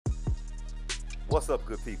What's up,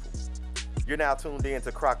 good people? You're now tuned in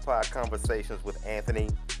to Crockpot Conversations with Anthony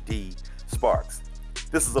D. Sparks.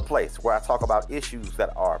 This is a place where I talk about issues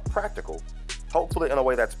that are practical, hopefully in a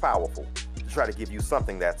way that's powerful, to try to give you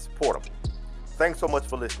something that's portable. Thanks so much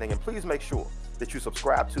for listening, and please make sure that you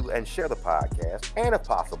subscribe to and share the podcast, and if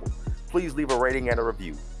possible, please leave a rating and a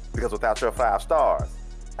review, because without your 5 stars,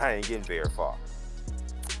 I ain't getting very far.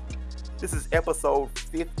 This is episode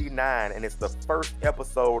 59, and it's the first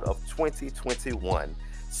episode of 2021.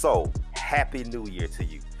 So, Happy New Year to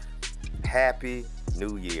you. Happy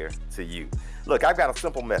New Year to you. Look, I've got a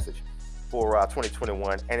simple message for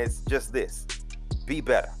 2021, and it's just this. Be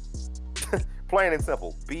better. Plain and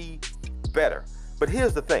simple. Be better. But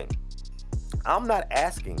here's the thing. I'm not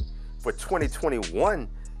asking for 2021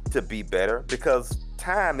 to be better because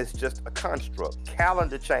time is just a construct.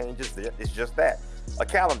 Calendar change is just that. A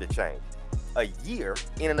calendar change. A year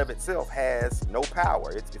in and of itself has no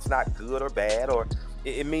power. It's not good or bad, or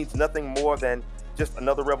it means nothing more than just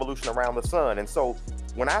another revolution around the sun. And so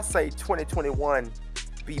when I say 2021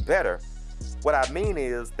 be better, what I mean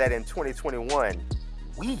is that in 2021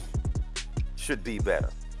 we should be better.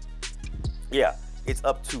 Yeah, it's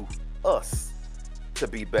up to us to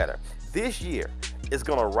be better. This year is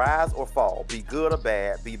gonna rise or fall, be good or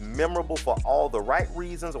bad, be memorable for all the right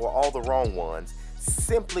reasons or all the wrong ones,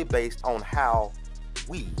 simply based on how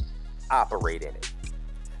we operate in it.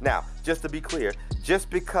 Now, just to be clear, just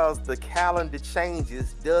because the calendar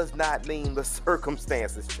changes does not mean the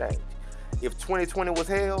circumstances change. If 2020 was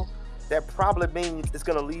hell, that probably means it's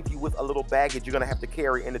going to leave you with a little baggage you're going to have to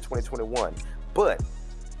carry into 2021. But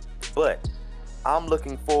I'm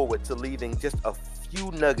looking forward to leaving just a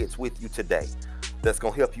few nuggets with you today that's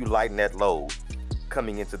going to help you lighten that load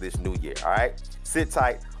coming into this new year, all right? Sit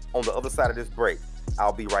tight. On the other side of this break,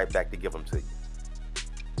 I'll be right back to give them to you.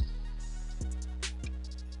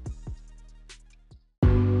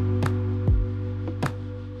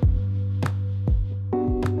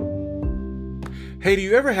 Hey, do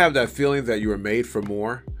you ever have that feeling that you were made for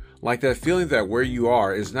more? Like that feeling that where you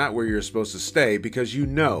are is not where you're supposed to stay because you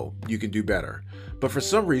know you can do better, but for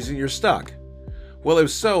some reason you're stuck. Well,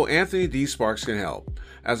 if so, Anthony D. Sparks can help.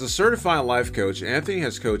 As a certified life coach, Anthony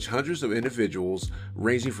has coached hundreds of individuals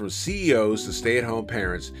ranging from CEOs to stay-at-home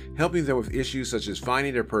parents, helping them with issues such as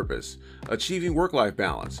finding their purpose, achieving work-life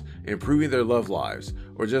balance, improving their love lives,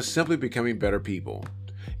 or just simply becoming better people.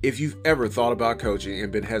 If you've ever thought about coaching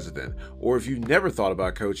and been hesitant, or if you've never thought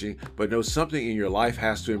about coaching but know something in your life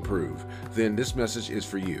has to improve, then this message is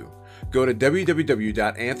for you. Go to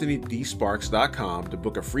www.anthonydsparks.com to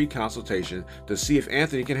book a free consultation to see if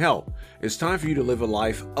Anthony can help. It's time for you to live a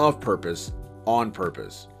life of purpose, on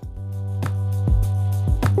purpose.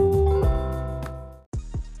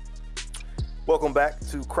 Welcome back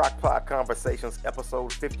to Crockpot Conversations,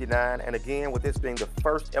 episode 59. And again, with this being the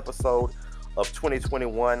first episode of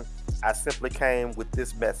 2021, I simply came with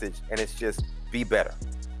this message, and it's just be better,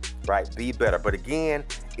 right? Be better. But again,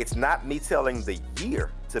 it's not me telling the year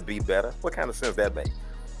to be better. What kind of sense that make?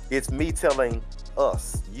 It's me telling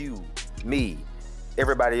us, you, me,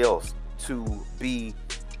 everybody else to be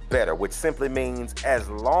better, which simply means as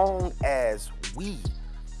long as we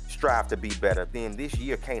strive to be better, then this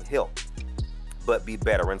year can't help but be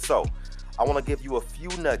better. And so I want to give you a few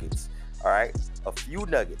nuggets, all right? A few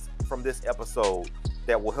nuggets from this episode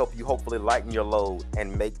that will help you hopefully lighten your load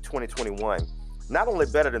and make 2021 not only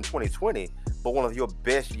better than 2020, but one of your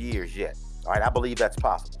best years yet. All right, I believe that's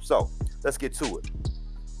possible. So let's get to it.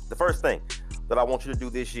 The first thing that I want you to do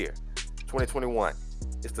this year, 2021,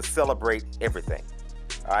 is to celebrate everything.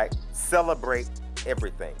 All right, celebrate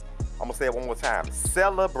everything. I'm gonna say it one more time.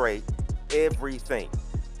 Celebrate everything.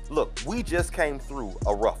 Look, we just came through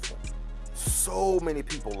a rough one. So many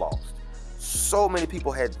people lost. So many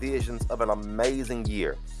people had visions of an amazing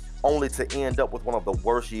year, only to end up with one of the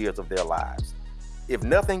worst years of their lives. If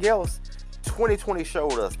nothing else, 2020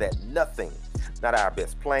 showed us that nothing, not our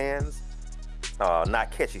best plans, not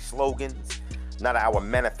catchy slogans, not our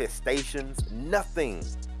manifestations, nothing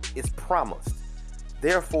is promised.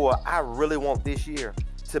 Therefore, I really want this year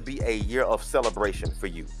to be a year of celebration for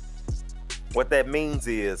you. What that means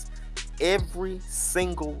is every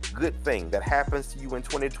single good thing that happens to you in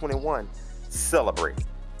 2021, celebrate.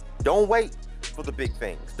 Don't wait for the big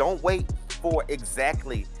things. Don't wait for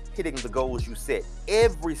exactly hitting the goals you set.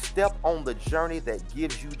 Every step on the journey that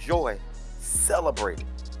gives you joy, celebrate it.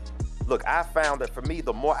 Look, I found that for me,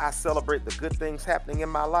 the more I celebrate the good things happening in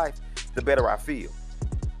my life, the better I feel.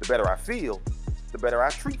 The better I feel, the better I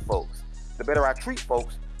treat folks. The better I treat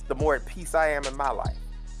folks, the more at peace I am in my life.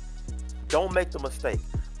 Don't make the mistake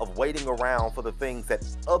of waiting around for the things that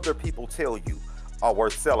other people tell you are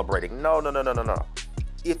worth celebrating. No.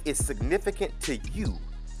 If it's significant to you,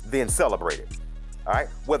 then celebrate it. All right?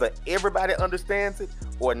 Whether everybody understands it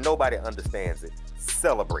or nobody understands it,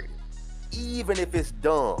 celebrate it. Even if it's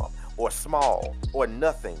dumb or small or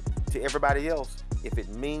nothing to everybody else, if it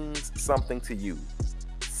means something to you,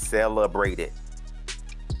 celebrate it.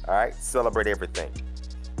 All right? Celebrate everything.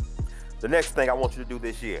 The next thing I want you to do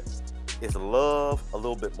this year is love a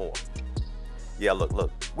little bit more. Yeah,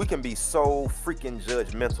 look, we can be so freaking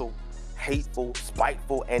judgmental, hateful,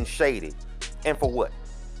 spiteful, and shady. And for what?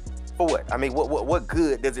 For what? I mean, what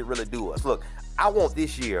good does it really do us? Look, I want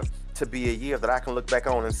this year to be a year that I can look back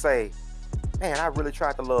on and say, man, I really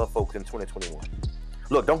tried to love folks in 2021.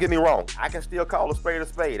 Look, don't get me wrong. I can still call a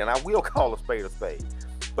spade, and I will call a spade.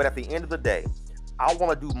 But at the end of the day, I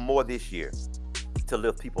want to do more this year to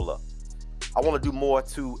lift people up. I want to do more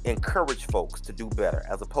to encourage folks to do better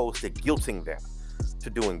as opposed to guilting them to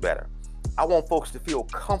doing better. I want folks to feel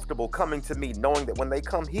comfortable coming to me knowing that when they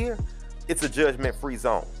come here, it's a judgment-free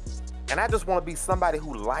zone. And I just want to be somebody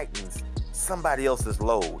who lightens somebody else's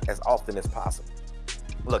load as often as possible.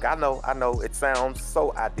 Look, I know it sounds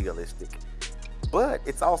so idealistic, but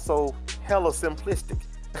it's also hella simplistic.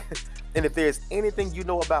 And if there's anything you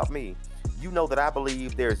know about me, you know that I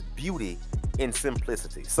believe there's beauty in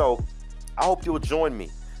simplicity. So I hope you'll join me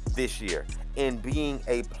this year in being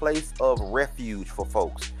a place of refuge for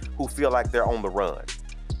folks who feel like they're on the run,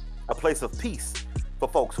 a place of peace for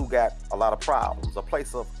folks who got a lot of problems, a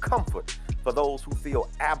place of comfort for those who feel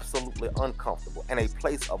absolutely uncomfortable, and a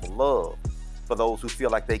place of love for those who feel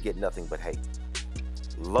like they get nothing but hate.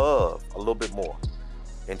 Love a little bit more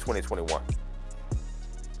in 2021.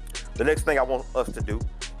 The next thing I want us to do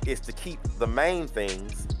is to keep the main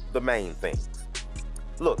things the main things.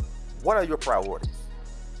 Look, what are your priorities?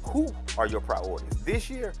 Who are your priorities? This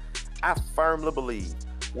year, I firmly believe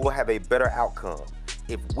we'll have a better outcome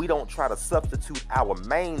if we don't try to substitute our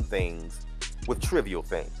main things with trivial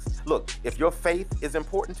things. Look, if your faith is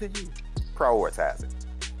important to you, prioritize it.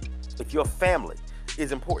 If your family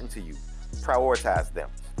is important to you, prioritize them.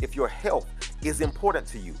 If your health is important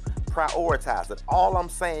to you, prioritize it. All I'm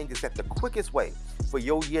saying is that the quickest way for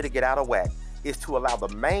your year to get out of whack is to allow the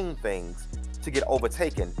main things to get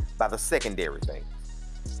overtaken by the secondary things.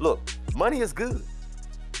 Look, money is good.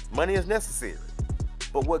 Money is necessary.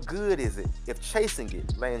 But what good is it if chasing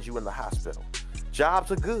it lands you in the hospital?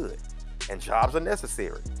 Jobs are good and jobs are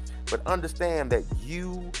necessary. But understand that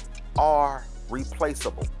you are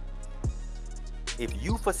replaceable. If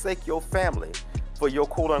you forsake your family for your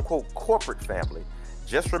quote-unquote corporate family,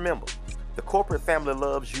 just remember, the corporate family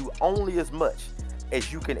loves you only as much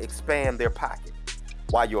as you can expand their pocket,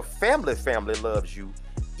 while your family loves you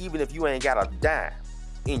even if you ain't got a dime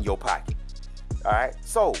in your pocket. All right?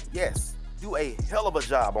 So, yes, do a hell of a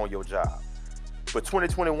job on your job. But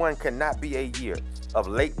 2021 cannot be a year of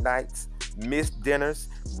late nights, missed dinners,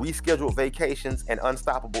 rescheduled vacations, and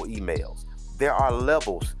unstoppable emails. There are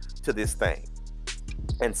levels to this thing.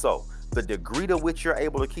 And so, the degree to which you're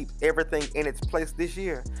able to keep everything in its place this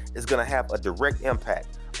year is going to have a direct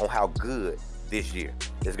impact on how good this year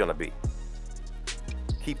is going to be.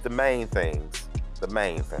 Keep the main things the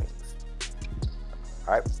main things.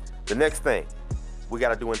 All right? The next thing we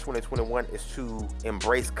got to do in 2021 is to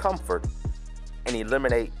embrace comfort and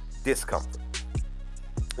eliminate discomfort.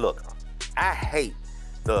 Look, I hate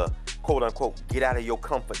the quote-unquote get out of your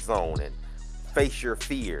comfort zone and face your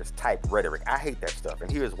fears type rhetoric. I hate that stuff, and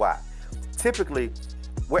here's why. Typically,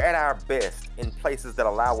 we're at our best in places that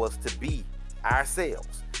allow us to be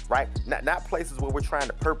ourselves, right? Not places where we're trying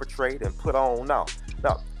to perpetrate and put on. No.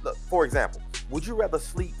 Look, for example, would you rather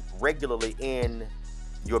sleep regularly in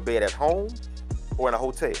your bed at home or in a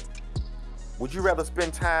hotel? Would you rather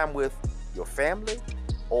spend time with your family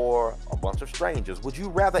or a bunch of strangers? Would you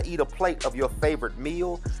rather eat a plate of your favorite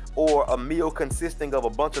meal or a meal consisting of a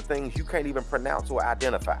bunch of things you can't even pronounce or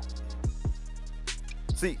identify?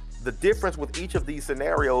 See, the difference with each of these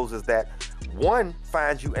scenarios is that one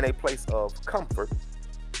finds you in a place of comfort,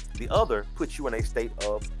 the other puts you in a state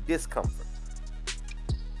of discomfort.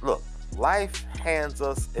 Look, life hands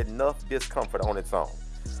us enough discomfort on its own.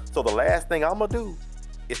 So the last thing I'm gonna do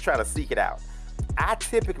is try to seek it out. I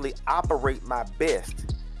typically operate my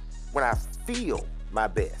best when I feel my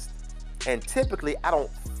best. And typically I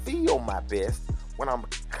don't feel my best when I'm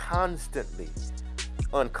constantly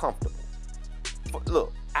uncomfortable. But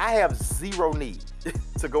look, I have zero need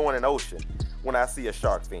to go in an ocean when I see a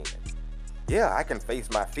shark fin. Yeah, I can face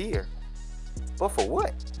my fear, but for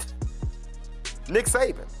what? Nick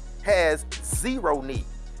Saban has zero need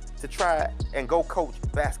to try and go coach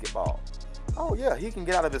basketball. Oh yeah, he can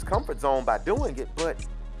get out of his comfort zone by doing it, but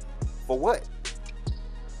for what?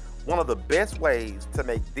 One of the best ways to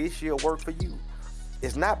make this year work for you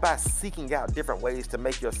is not by seeking out different ways to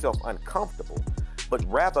make yourself uncomfortable, but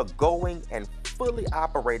rather going and fully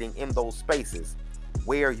operating in those spaces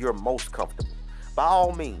where you're most comfortable. By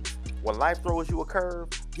all means, when life throws you a curve,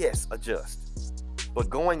 yes, adjust. But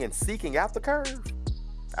going and seeking out the curve,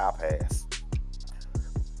 I'll pass.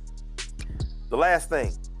 The last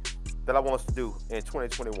thing that I want us to do in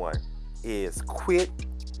 2021 is quit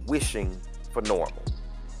wishing for normal.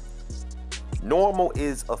 Normal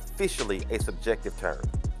is officially a subjective term.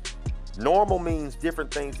 Normal means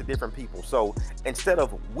different things to different people. So instead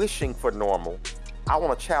of wishing for normal, I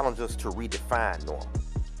want to challenge us to redefine normal.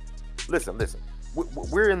 Listen.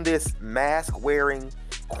 We're in this mask-wearing,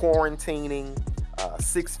 quarantining,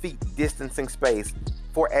 6 feet distancing space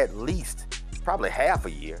for at least probably half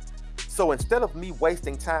a year. So instead of me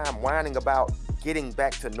wasting time whining about getting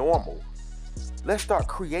back to normal, let's start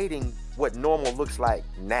creating what normal looks like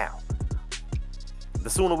now. The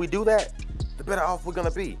sooner we do that, the better off we're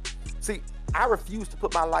gonna be. See, I refuse to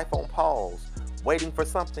put my life on pause waiting for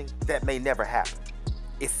something that may never happen,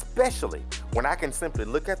 especially when I can simply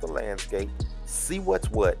look at the landscape, see what's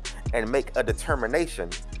what, and make a determination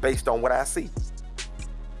based on what I see.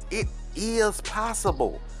 It is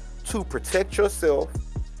possible to protect yourself,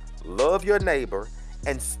 love your neighbor,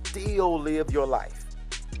 and still live your life.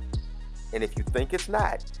 And if you think it's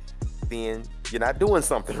not, then you're not doing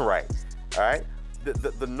something right. All right?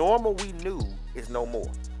 The normal we knew is no more.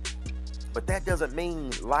 But that doesn't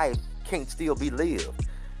mean life can't still be lived.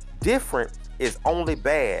 Different is only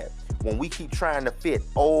bad when we keep trying to fit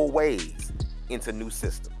old ways into new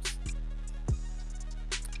systems.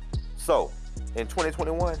 So, in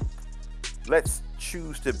 2021, let's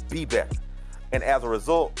choose to be better. And as a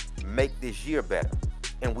result, make this year better.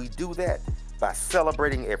 And we do that by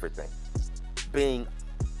celebrating everything, being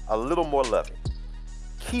a little more loving,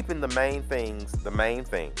 keeping the main things,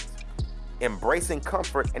 embracing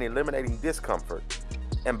comfort and eliminating discomfort,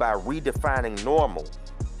 and by redefining normal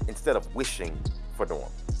instead of wishing for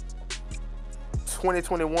normal.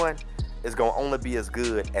 2021 is going to only be as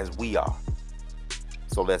good as we are.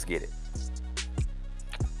 So let's get it.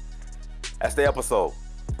 That's the episode.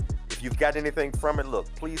 If you've got anything from it,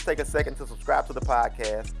 look, please take a second to subscribe to the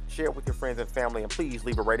podcast, share it with your friends and family, and please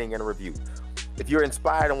leave a rating and a review. If you're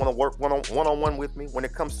inspired and want to work one-on-one with me when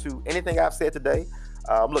it comes to anything I've said today,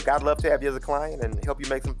 look, I'd love to have you as a client and help you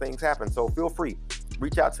make some things happen. So feel free.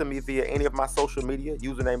 Reach out to me via any of my social media.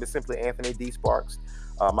 Username is simply Anthony D. Sparks.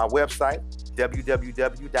 My website,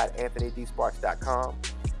 www.anthonydsparks.com.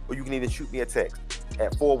 Or you can even shoot me a text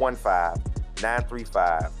at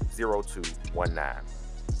 415-935-0219.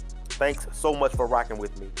 Thanks so much for rocking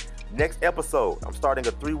with me. Next episode, I'm starting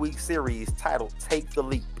a 3-week series titled Take the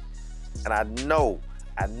Leap. And I know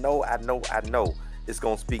it's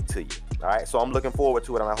going to speak to you. All right. So I'm looking forward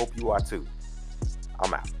to it, and I hope you are too.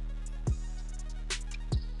 I'm out.